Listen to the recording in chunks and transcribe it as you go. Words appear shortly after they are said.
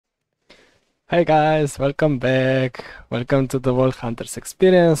Hey guys, welcome back. Welcome to the World Hunters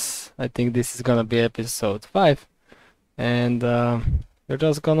experience. I think this is gonna be episode 5, and we're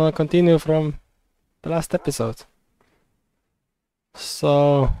just gonna continue from the last episode.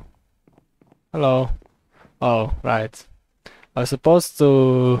 So, hello. Oh, right. I was supposed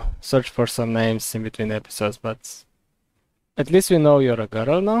to search for some names in between episodes, but at least we know you're a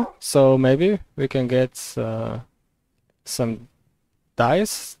girl now, so maybe we can get some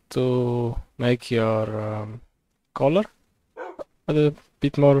dyes to make your color a little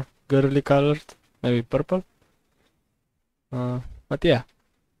bit more girly colored, maybe purple. But yeah,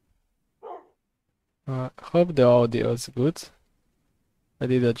 hope the audio is good. I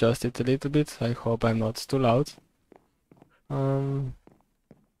did adjust it a little bit. I hope I'm not too loud. Well,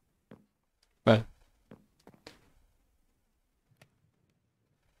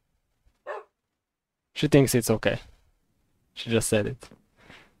 she thinks it's okay. She just said it.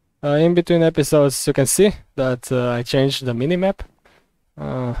 In between episodes, you can see that I changed the minimap.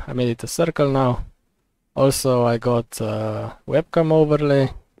 I made it a circle now. Also, I got webcam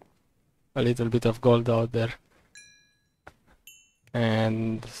overlay, a little bit of gold out there.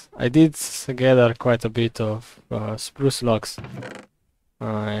 And I did gather quite a bit of spruce logs.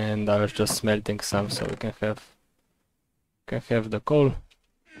 And I was just smelting some so we can have the coal.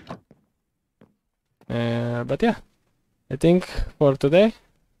 But yeah, I think for today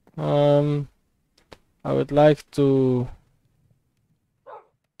I would like to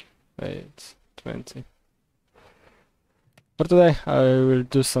wait 20. For today I will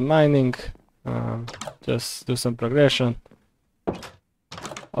do some mining, just do some progression.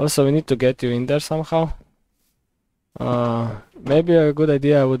 Also, we need to get you in there somehow. Maybe a good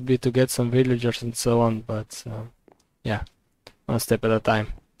idea would be to get some villagers and so on, but yeah, one step at a time.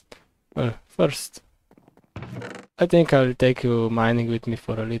 Well, first, I think I'll take you mining with me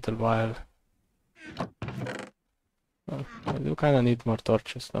for a little while. Well, I do kinda need more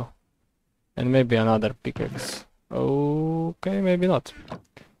torches though. And maybe another pickaxe. Okay, maybe not.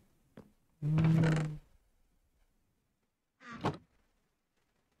 You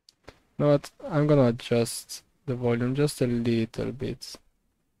know what? I'm gonna adjust the volume just a little bit.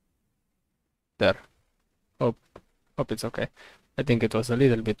 There. Hope it's okay. I think it was a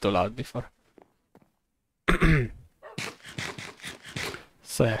little bit too loud before.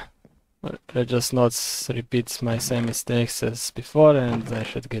 So yeah, let's just not repeat my same mistakes as before, and I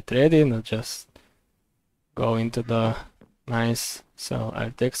should get ready, not just go into the mines. So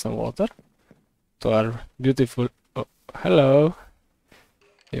I'll take some water to our beautiful... Oh, hello,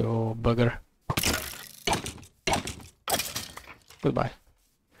 you bugger. Goodbye.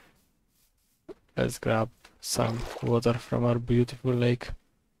 Let's grab some water from our beautiful lake.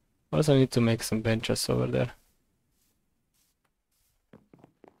 Also need to make some benches over there.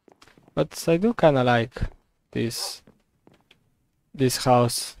 But I do kinda like this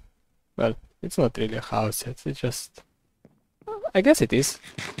house. Well, it's not really a house yet, it's just... I guess it is,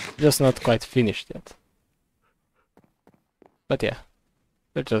 just not quite finished yet. But yeah,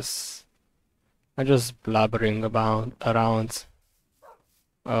 I'm just blabbering about around.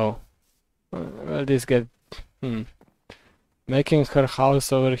 Oh, well, this get... Making her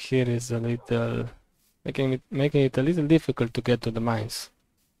house over here is a little... making it a little difficult to get to the mines.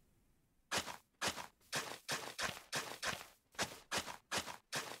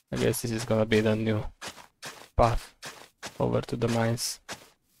 I guess this is gonna be the new path over to the mines.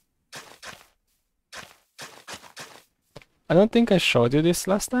 I don't think I showed you this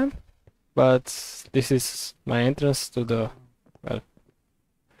last time, but this is my entrance to the... well,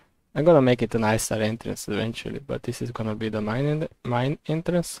 I'm gonna make it a nicer entrance eventually, but this is gonna be the mine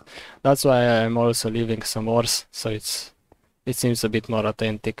entrance. That's why I'm also leaving some ores, so it seems a bit more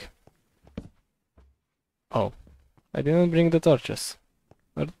authentic. Oh, I didn't bring the torches.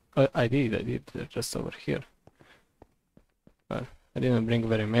 I did, they're just over here. Well, I didn't bring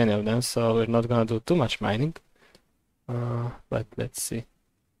very many of them, so we're not gonna do too much mining. But let's see.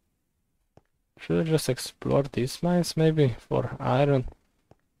 Should I just explore these mines maybe for iron?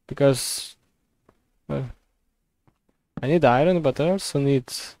 Because, well, I need iron, but I also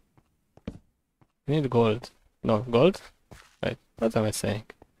need gold. No, gold? Wait, what am I saying?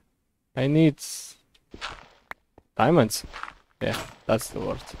 I need diamonds. Yeah, that's the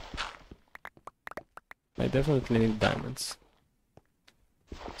word. I definitely need diamonds.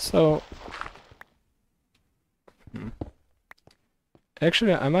 So,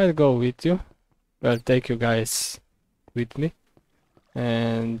 actually, I might go with you. Well, take you guys with me.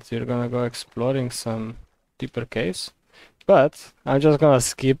 And you're gonna go exploring some deeper caves. But I'm just gonna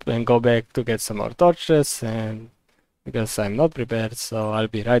skip and go back to get some more torches, and because I'm not prepared, so I'll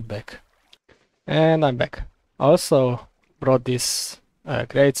be right back. And I'm back. Also brought these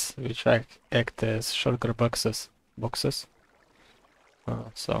crates, which act as shulker boxes.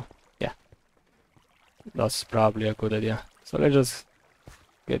 So yeah, that's probably a good idea. So let's just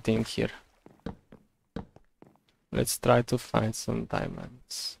get in here. Let's try to find some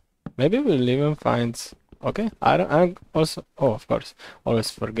diamonds. Maybe we'll even find. Okay, I'm also. Oh, of course,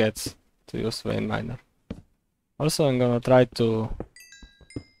 always forgets to use vein miner. Also, I'm gonna try to.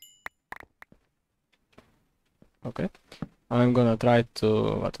 Okay, I'm gonna try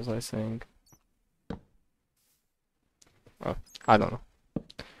to. What was I saying? Oh, I don't know.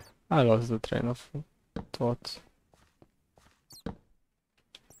 I lost the train of thought.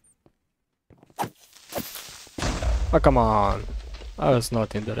 Oh, come on! I was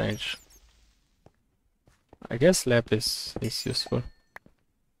not in the range. I guess lapis is useful.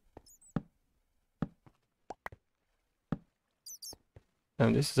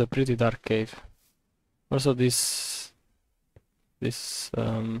 And this is a pretty dark cave. Also, these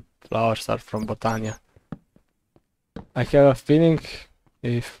flowers are from Botania. I have a feeling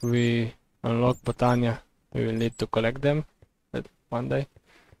if we unlock Botania, we will need to collect them one day.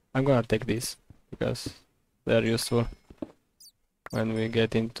 I'm gonna take these because they're useful when we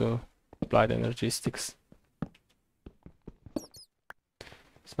get into applied energistics.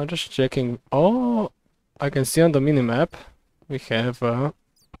 So I'm just checking. Oh, I can see on the minimap we have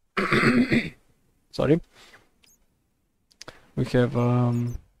sorry. We have a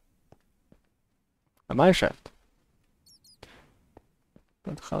mine shaft.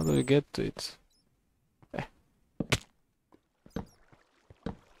 But how do we get to it?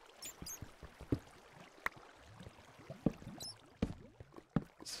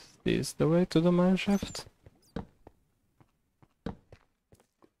 Is this the way to the mine shaft?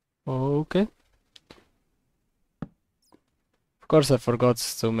 Okay. Of course I forgot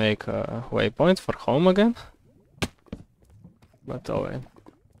to make a waypoint for home again. But oh well.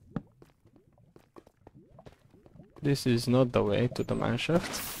 This is not the way to the mine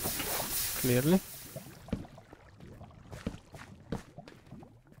shaft. Clearly.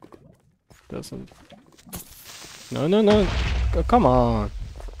 Doesn't... No, no, no! Come on!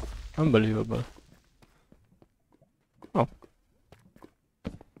 Unbelievable. Oh.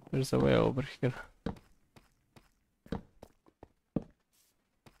 There's a way over here.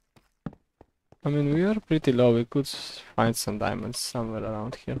 I mean, we are pretty low. We could find some diamonds somewhere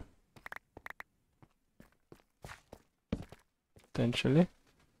around here. Potentially.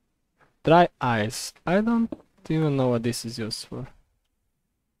 Dry ice. I don't even know what this is used for.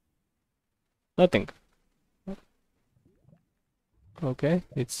 Nothing. Okay,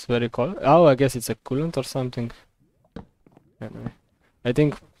 it's very cold. Oh, I guess it's a coolant or something. Anyway, I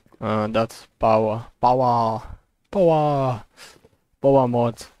think that power mod,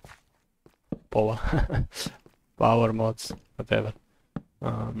 power mods, whatever.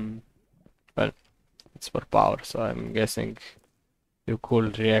 Well, it's for power, so I'm guessing you cool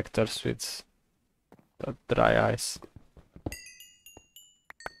reactors with that dry ice.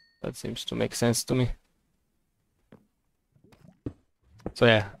 That seems to make sense to me. So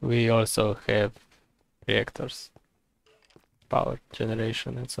yeah, we also have reactors, power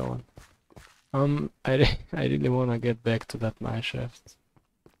generation and so on. I really wanna get back to that mine shaft.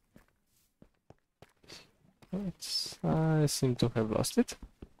 I seem to have lost it.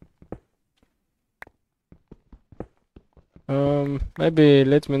 Maybe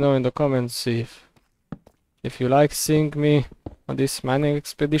let me know in the comments if you like seeing me on these mining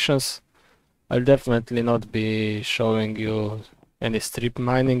expeditions. I'll definitely not be showing you any strip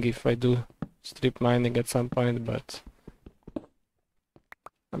mining if I do strip mining at some point, but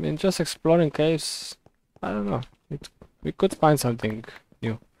I mean, just exploring caves, I don't know, we could find something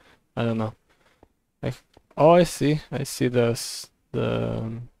new. I don't know. Oh, I see the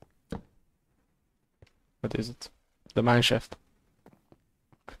what is it? The mine shaft.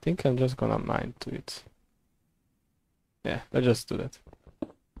 I think I'm just gonna mine to it. Yeah, let's just do that.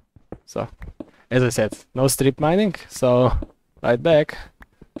 So, as I said, no strip mining, so right back.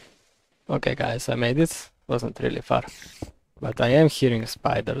 Okay guys, I made it. Wasn't really far. But I am hearing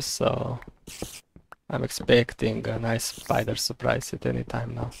spiders, so I'm expecting a nice spider surprise at any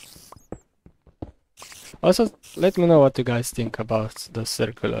time now. Also, let me know what you guys think about the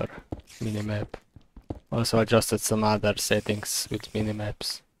circular minimap. Also adjusted some other settings with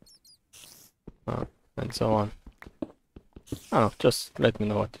minimaps. And so on. I don't know, just let me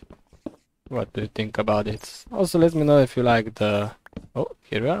know what do you think about it. Also let me know if you like the... Oh,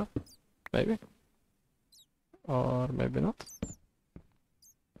 here we are. Maybe. Or maybe not.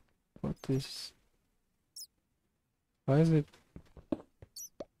 What is... Why is it...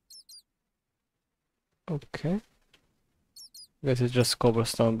 Okay. Guess it's just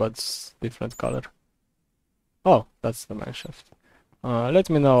cobblestone, but it's different color. Oh, that's the mine shaft. Let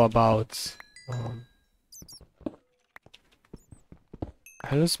me know about... Um,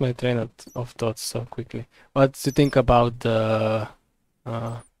 I lose my train of thought so quickly. What do you think about uh,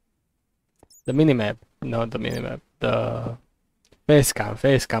 the minimap? Not the minimap. The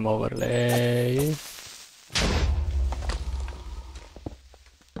facecam overlay.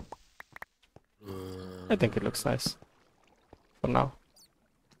 I think it looks nice for now.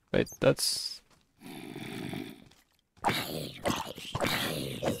 Wait, that's...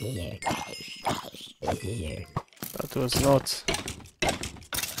 That was not...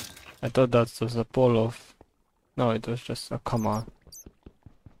 I thought that was a poll of... No, it was just a command.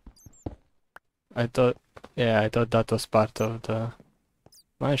 I thought... Yeah, I thought that was part of the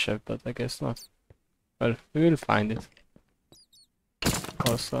mineshaft, but I guess not. Well, we will find it.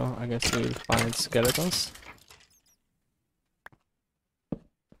 Also, I guess we will find skeletons.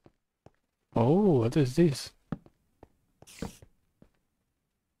 Oh, what is this?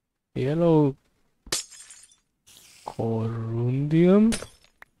 Yellow corundium?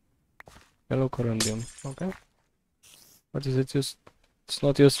 Yellow corundium, okay. What is it used? It's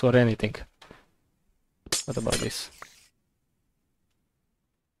not used for anything. What about this?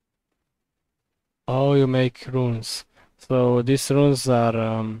 Oh, you make runes. So these runes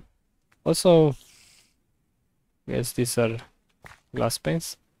are also, yes, these are glass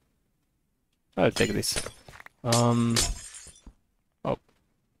panes. I'll take this. Oh,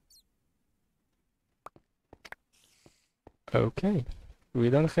 okay. We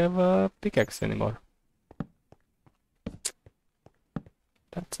don't have a pickaxe anymore.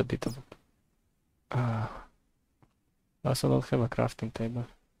 That's a bit of... I also don't have a crafting table.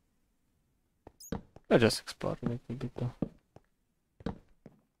 I'll just explore a little bit though.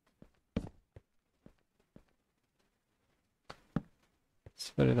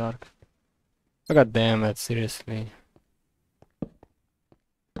 It's very dark. Oh, god damn it, seriously.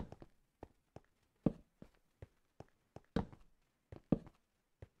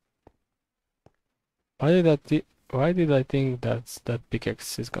 Why did I think that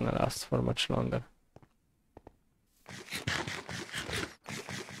pickaxe is gonna last for much longer?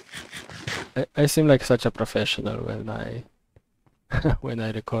 I seem like such a professional when I when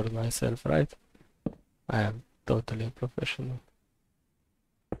I record myself, right? I am totally a professional.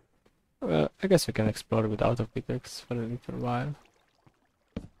 Well, I guess we can explore without a pickaxe for a little while.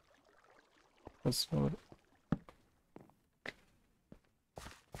 What's more?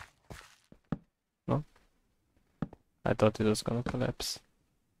 No? I thought it was gonna collapse.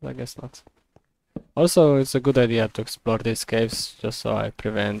 But I guess not. Also, it's a good idea to explore these caves just so I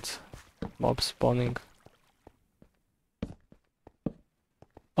prevent mob spawning.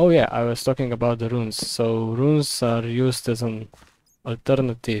 Oh yeah, I was talking about the runes. So runes are used as an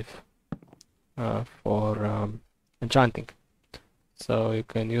alternative for enchanting. So you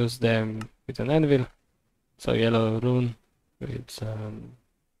can use them with an anvil. So yellow rune with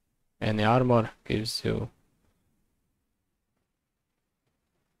any armor gives you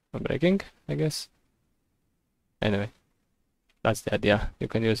a breaking, I guess. Anyway, that's the idea. You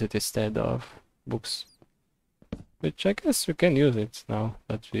can use it instead of books. Which I guess we can use it now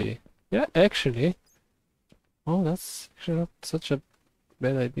that we... Yeah, actually... Oh, that's actually not such a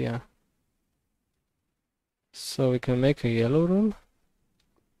bad idea. So we can make a yellow rune,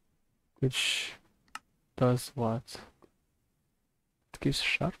 which does what? It gives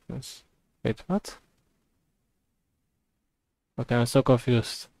sharpness. Wait, what? Okay, I'm so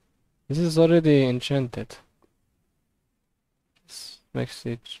confused. This is already enchanted. This makes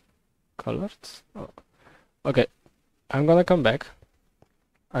it colored. Oh. Okay, I'm gonna come back.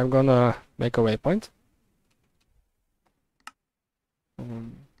 I'm gonna make a waypoint.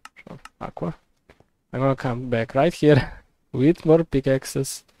 Aqua. I'm gonna come back right here with more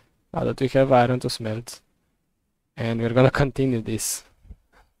pickaxes now that we have iron to smelt. And we're gonna continue this.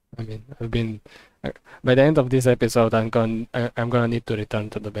 I mean, by the end of this episode, I'm gonna need to return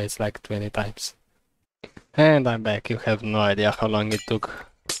to the base like 20 times. And I'm back. You have no idea how long it took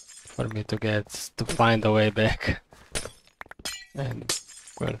for me to find a way back. And,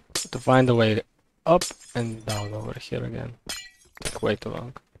 well, to find a way up and down over here again. Took way too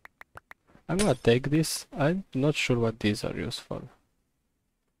long. I'm gonna take this. I'm not sure what these are used for.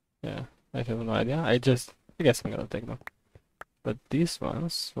 Yeah, I have no idea. I guess I'm gonna take them. But these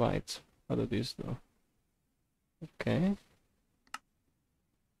ones, white. What do these do? Okay.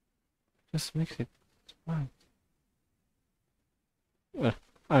 Just makes it white. Well,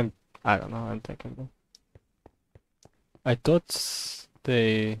 I don't know, I'm taking them. I thought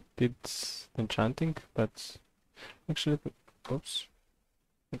they did enchanting, but actually, oops.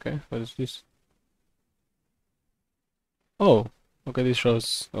 Okay, what is this? Oh, okay, this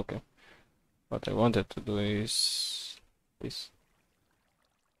shows. Okay, what I wanted to do is this.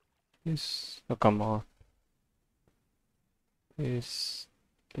 This. Oh, come on. This.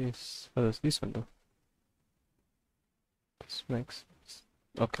 What does this one do? This makes.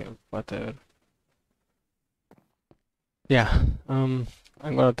 Okay, whatever. Yeah, I'm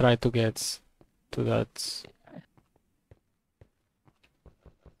gonna try to get to that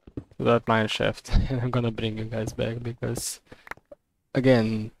mine shaft and I'm gonna bring you guys back because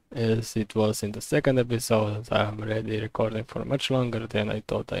again, as it was in the second episode, I'm already recording for much longer than I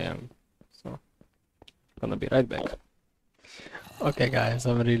thought I am. So gonna be right back. Okay guys,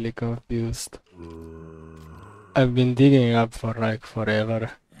 I'm really confused. I've been digging up for like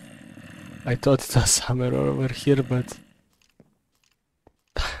forever. I thought it was somewhere over here, but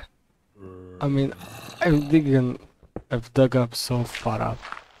I mean, I've dug up so far up.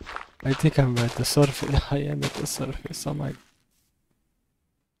 I think I'm at the surface. I am at the surface. Oh my.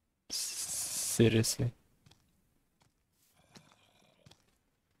 Seriously.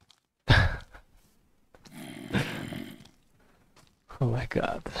 Oh my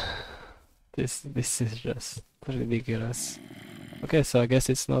god. This is just ridiculous. Okay, so I guess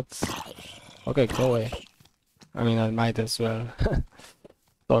it's not. Okay, go away. I mean, I might as well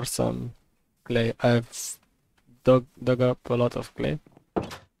store some clay. I've dug up a lot of clay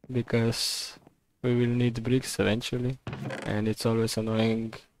because we will need bricks eventually, and it's always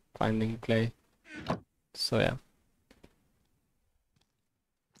annoying finding clay. So yeah.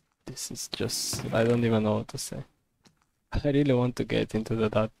 This is just, I don't even know what to say. I really want to get into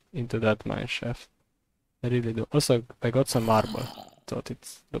that mine shaft. I really do. Also, I got some marble. Thought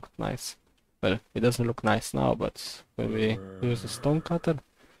it looked nice. Well, it doesn't look nice now, but when we use a stone cutter,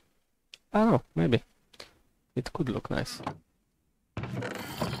 I don't know, maybe it could look nice.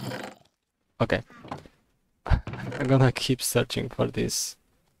 Okay, I'm gonna keep searching for this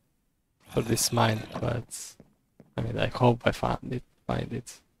mine, but I mean, I hope I find it.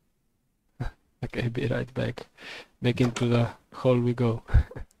 Okay, be right back. Back into the hole we go.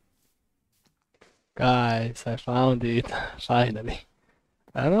 Guys, I found it, finally.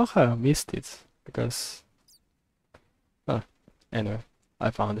 I don't know how I missed it, because... Oh, anyway,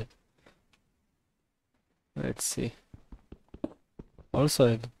 I found it. Let's see.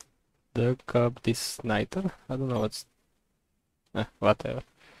 Also, I've dug up this niter. I don't know what's... whatever.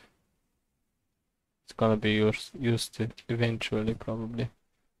 It's gonna be used eventually, probably.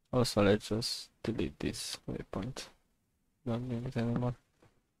 Also, let's just delete this waypoint. Don't need it anymore.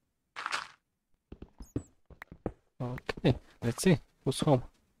 Okay, let's see. Who's home?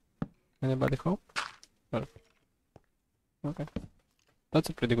 Anybody home? Well, okay. That's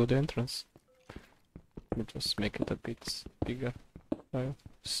a pretty good entrance. Let me just make it a bit bigger.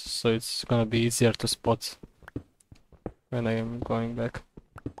 So it's gonna be easier to spot when I am going back.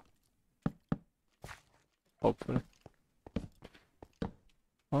 Hopefully.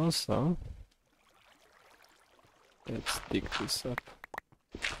 Also, let's dig this up.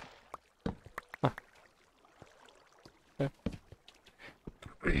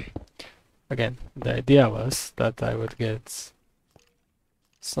 Okay. Again, the idea was that I would get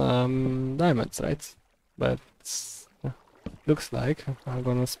some diamonds, right? But looks like I'm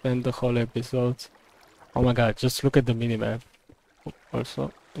gonna spend the whole episode. Oh my god, just look at the minimap.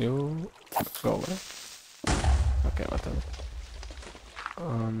 Also, you go away. Okay, whatever.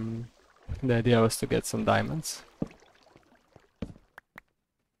 The idea was to get some diamonds.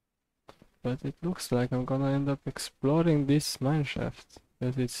 But it looks like I'm gonna end up exploring this mineshaft.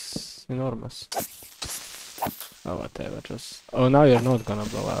 Because it's enormous. Oh, whatever, just... Oh, now you're not gonna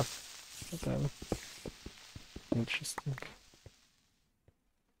blow up. Whatever. Interesting.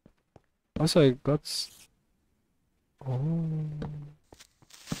 Also, I got... Oh...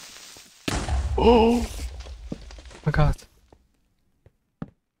 Oh! My god.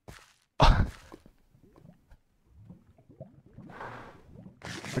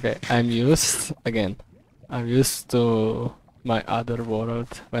 Okay, I'm used to my other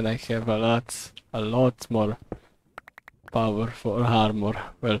world when I have a lot more powerful armor,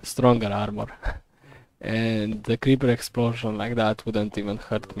 well, stronger armor. And the creeper explosion like that wouldn't even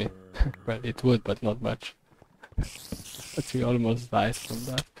hurt me. Well, it would, but not much. But we almost died from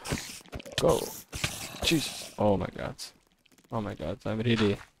that. Go! Jeez! Oh my god. Oh my god, I'm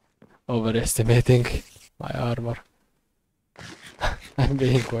really overestimating my armor. I'm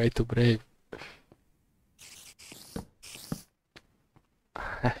being way too brave.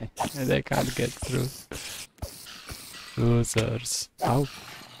 And I can't get through. Losers. Ow.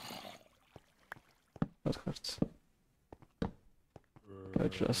 That hurts.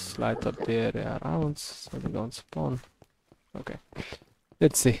 Let's just light up the area around so they don't spawn. Okay.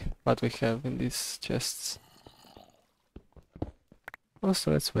 Let's see what we have in these chests.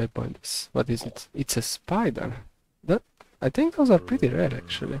 Also, let's waypoint this. What is it? It's a spider. That I think those are pretty rare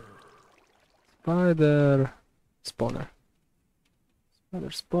actually. Spider spawner. Spider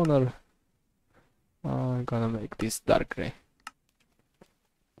spawner. I'm gonna make this dark gray.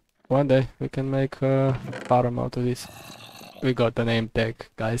 One day we can make a farm out of this. We got the name tag,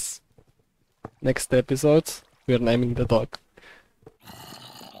 guys. Next episode, we're naming the dog.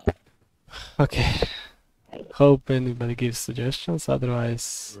 Okay. Hope anybody gives suggestions,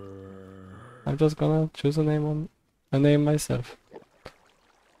 otherwise I'm just gonna choose a name myself.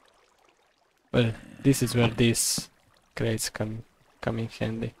 Well, this is where these crates come in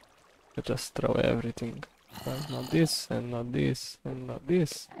handy. You just throw everything. Well, not this, and not this, and not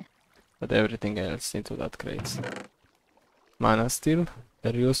this, but everything else into that crate. Mana steel,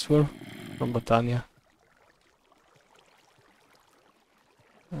 very useful from Botania.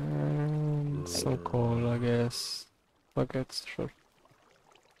 And some coal, I guess. Buckets, sure.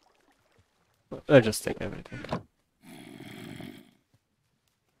 I'll just take everything.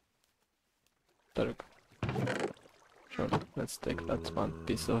 There we go. Sure, let's take that one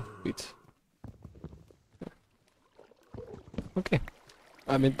piece of wheat. Okay.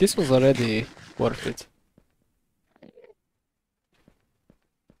 I mean, this was already worth it.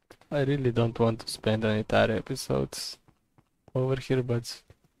 I really don't want to spend an entire episode over here, but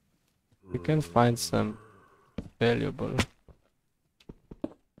we can find some valuable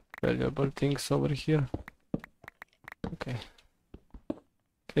things over here. Okay.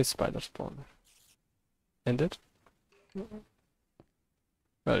 Okay, spider spawner. And it?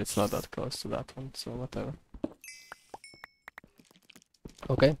 Well, it's not that close to that one, so whatever.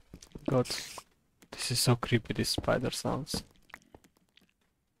 Okay, got. This is so creepy, these spider sounds.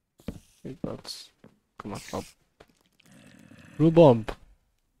 We got. Come on, up. Blue bomb.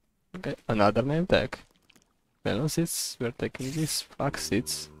 Okay, another name tag. Melon seeds, we're taking these flax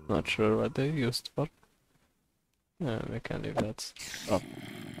seeds. Not sure what they used for. We can leave that. Oh.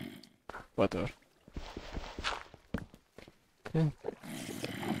 Whatever. Okay.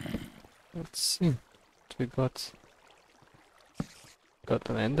 Let's see. What we got. Got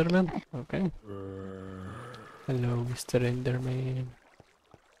an Enderman? Okay. Hello, Mr. Enderman.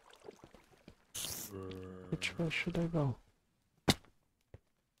 Which way should I go?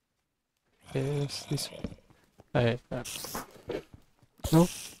 Yes, this way. Hey, no. No.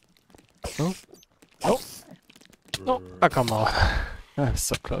 No. No. Oh, come on. I'm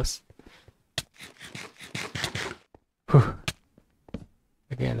so close. Whew.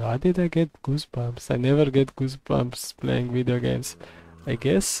 Again, why did I get goosebumps? I never get goosebumps playing video games. I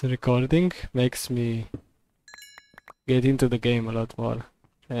guess recording makes me get into the game a lot more.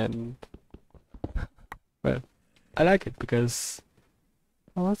 And well, I like it because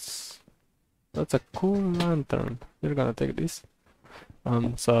that's a cool lantern. We're gonna take this.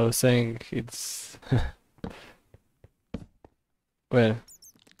 So I was saying it's well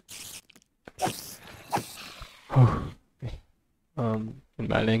in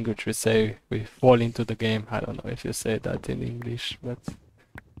my language we say we fall into the game. I don't know if you say that in English, but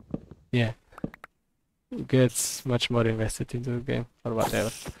yeah. It gets much more invested into the game or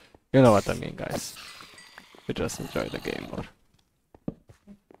whatever. You know what I mean, guys. We just enjoy the game more.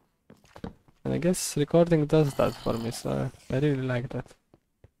 And I guess recording does that for me, so I really like that.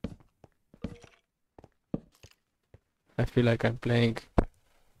 I feel like I'm playing...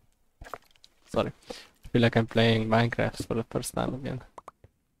 Sorry. I feel like I'm playing Minecraft for the first time again.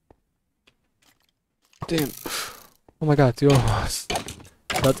 Damn. Oh my god, you almost...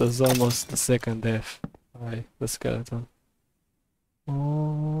 That was almost the second death by the skeleton.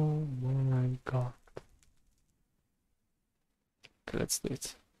 Oh my god. Okay, let's do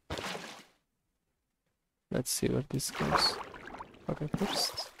it. Let's see where this goes. Okay,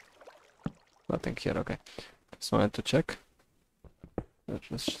 first. Nothing here, okay. Just wanted to check. Let's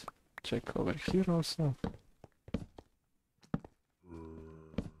just check over here also.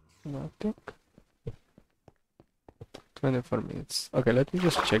 Nothing. 24 minutes. Okay, let me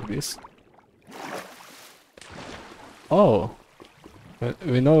just check this. Oh!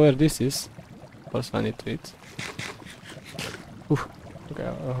 We know where this is. Also, I need to eat. Oof. Okay,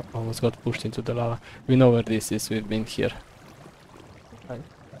 I almost got pushed into the lava. We know where this is, we've been here. Like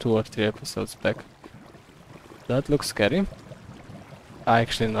 2 or 3 episodes back. That looks scary. I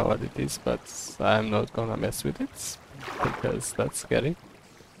actually know what it is, but I'm not gonna mess with it. Because that's scary.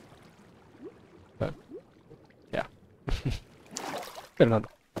 But, yeah.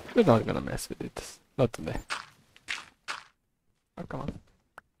 We're not gonna mess with it. Not today. Oh, come on.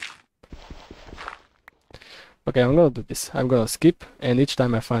 Okay, I'm gonna do this. I'm gonna skip, and each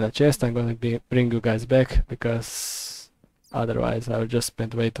time I find a chest, I'm gonna bring you guys back, because otherwise I'll just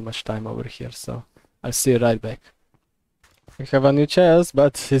spend way too much time over here, so I'll see you right back. We have a new chest,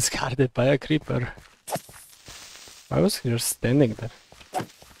 but it's guarded by a creeper. Why was he just standing there?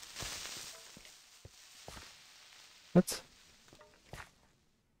 What?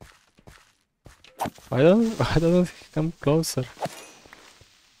 Why don't he come closer?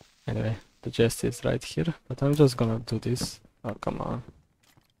 Anyway, the chest is right here, but I'm just gonna do this. Oh, come on.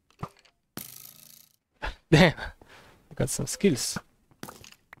 Damn! I got some skills.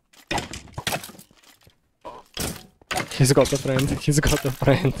 He's got a friend, he's got a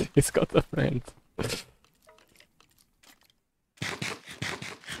friend, he's got a friend. I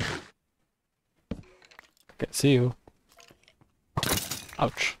can see you.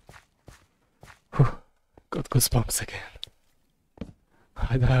 Ouch. Whew. Got goosebumps again.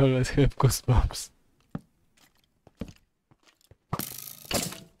 I always have goosebumps.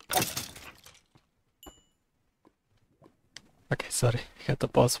 Okay, sorry, I had to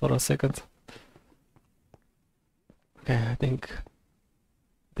pause for a second. Okay, I think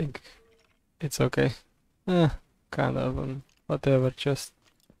it's okay. Kind of, whatever, just...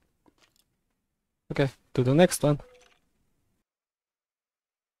 Okay, to the next one.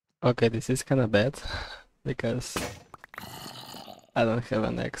 Okay, this is kinda bad, because I don't have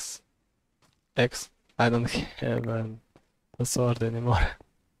an X. I don't have a sword anymore.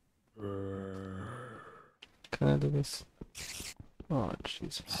 Can I do this? Oh,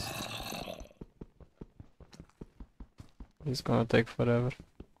 Jesus. It's gonna take forever.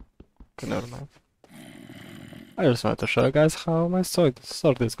 Okay, never mind. I just want to show you guys how my sword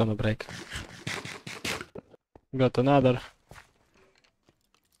is gonna break. Got another.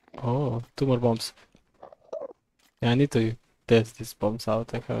 Oh, 2 more bombs. Yeah, I need to test these bombs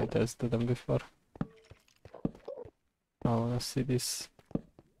out. I haven't tested them before. I wanna see this.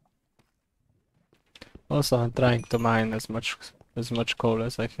 Also, I'm trying to mine as much coal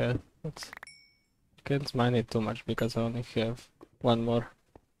as I had, but can't mine it too much because I only have 1 more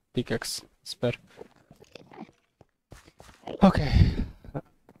pickaxe spare. Okay.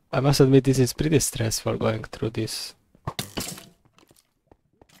 I must admit, this is pretty stressful going through this.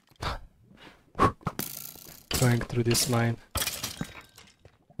 Going through this mine,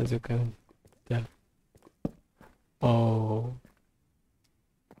 as you can tell. Oh.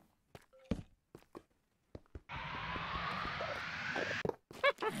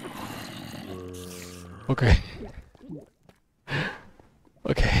 Okay.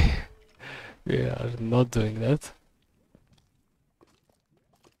 Okay. We are not doing that.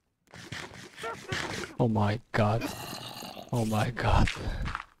 Oh my god. Oh my god.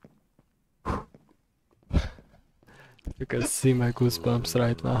 You can see my goosebumps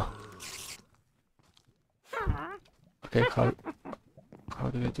right now. Okay, how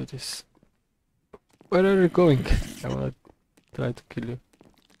do we do this? Where are you going? I wanna try to kill you.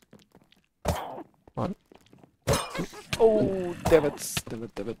 1, 2. Oh, damn it,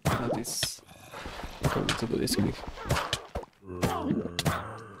 not this. Okay, we need to do this quick.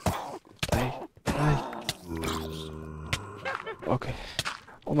 Die. Okay.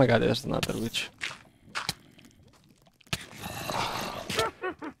 Oh my god, there's another witch.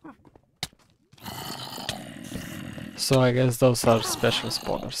 So I guess those are special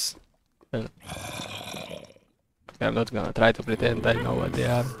spawners. Well, I'm not gonna try to pretend I know what they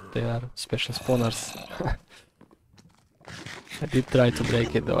are. They are special spawners. I did try to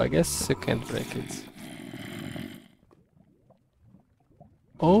break it though. I guess you can't break it.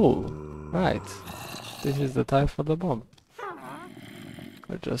 Oh, right. This is the time for the bomb.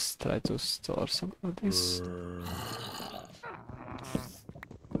 I'll just try to store some of this.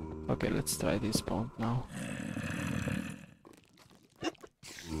 Okay, let's try this bomb now.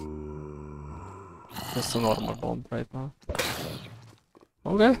 Just a normal bomb right now.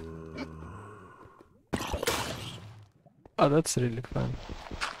 Okay. Oh, that's really fun.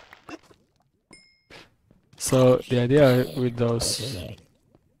 So the idea with those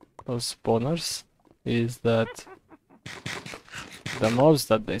spawners is that the mobs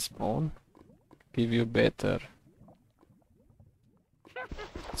that they spawn give you better...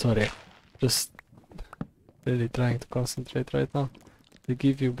 Sorry, just really trying to concentrate right now. They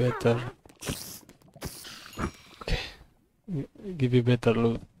give you better... Okay. Give you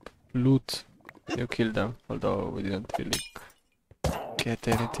better loot. You kill them, although we didn't really get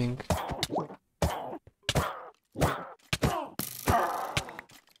anything.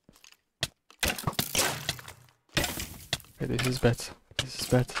 Okay, this is bad. This is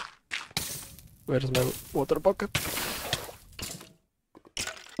bad. Where's my water bucket?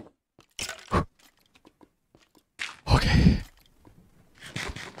 Okay.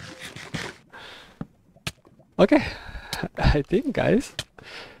 Okay. I think, guys,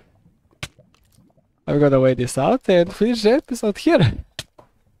 I'm gonna wait this out and finish the episode here.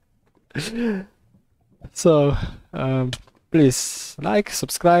 So, please like,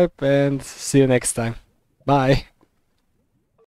 subscribe, and see you next time. Bye.